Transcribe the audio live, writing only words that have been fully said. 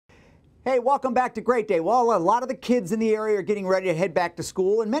Hey, welcome back to Great Day. Well, a lot of the kids in the area are getting ready to head back to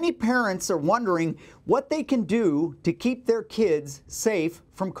school, and many parents are wondering what they can do to keep their kids safe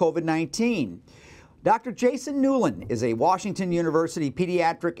from COVID-19. Dr. Jason Newland is a Washington University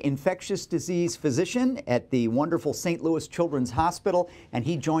pediatric infectious disease physician at the wonderful St. Louis Children's Hospital, and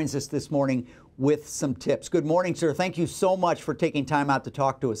he joins us this morning with some tips. Good morning, sir. Thank you so much for taking time out to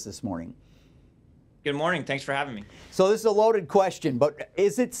talk to us this morning. Good morning. Thanks for having me. So this is a loaded question, but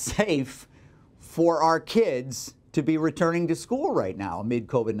is it safe for our kids to be returning to school right now amid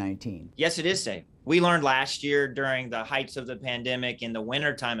COVID-19? Yes, it is safe. We learned last year during the heights of the pandemic, in the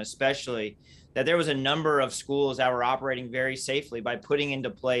wintertime especially, that there was a number of schools that were operating very safely by putting into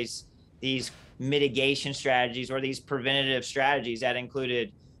place these mitigation strategies or these preventative strategies that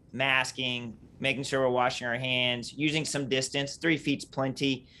included masking, making sure we're washing our hands, using some distance. 3 feet's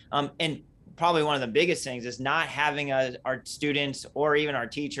plenty. And probably one of the biggest things is not having our students or even our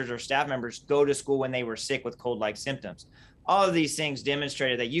teachers or staff members go to school when they were sick with cold-like symptoms. All of these things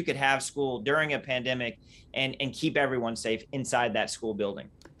demonstrated that you could have school during a pandemic and keep everyone safe inside that school building.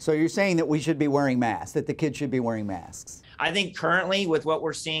 So you're saying that we should be wearing masks, that the kids should be wearing masks? I think currently with what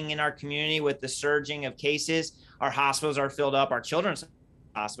we're seeing in our community with the surging of cases, our hospitals are filled up, our children's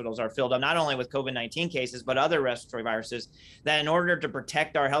hospitals are filled up, not only with COVID-19 cases, but other respiratory viruses, that in order to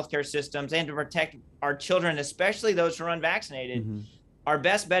protect our healthcare systems and to protect our children, especially those who are unvaccinated, our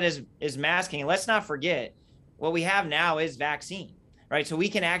best bet is masking. And let's not forget, what we have now is vaccine, right? So we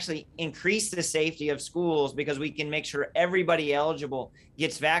can actually increase the safety of schools because we can make sure everybody eligible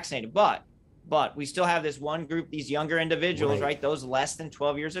gets vaccinated. But we still have this one group, these younger individuals, right? Those less than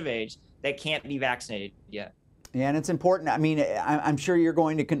 12 years of age that can't be vaccinated yet. Yeah, and it's important. I mean, I'm sure you're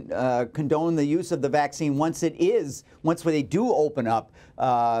going to condone the use of the vaccine once they do open up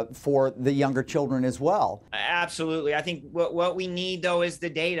for the younger children as well. Absolutely. I think what we need, though, is the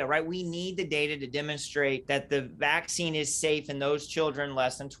data, right? We need the data to demonstrate that the vaccine is safe in those children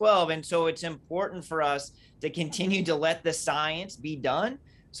less than 12. And so it's important for us to continue to let the science be done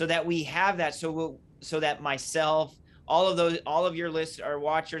so that we have that, so that myself, all of your listeners or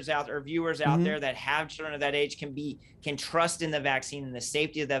watchers out or viewers out there that have children of that age can trust in the vaccine and the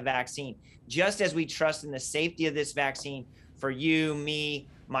safety of that vaccine, just as we trust in the safety of this vaccine for you, me,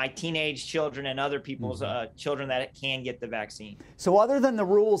 my teenage children, and other people's children that can get the vaccine. So other than the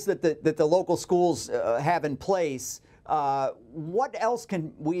rules that the local schools have in place, what else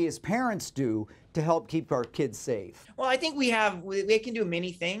can we as parents do to help keep our kids safe? Well, I think we can do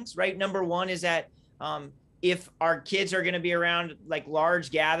many things, right? Number one is that if our kids are going to be around like large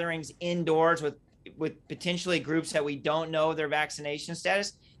gatherings indoors with potentially groups that we don't know their vaccination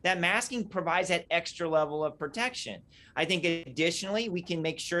status, that masking provides that extra level of protection. I think additionally, we can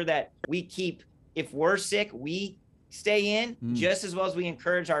make sure that if we're sick, we stay in just as well as we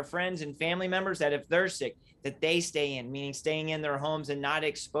encourage our friends and family members that if they're sick, that they stay in, meaning staying in their homes and not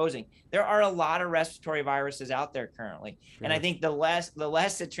exposing. There are a lot of respiratory viruses out there currently. Sure. And I think the less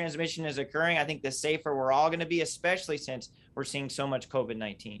the transmission is occurring, I think the safer we're all going to be, especially since we're seeing so much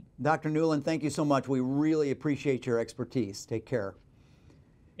COVID-19. Dr. Newland, thank you so much. We really appreciate your expertise. Take care.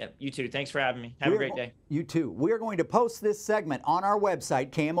 Yep, you too. Thanks for having me. Have a great day. You too. We are going to post this segment on our website,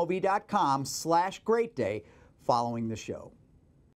 kmov.com/greatday, following the show.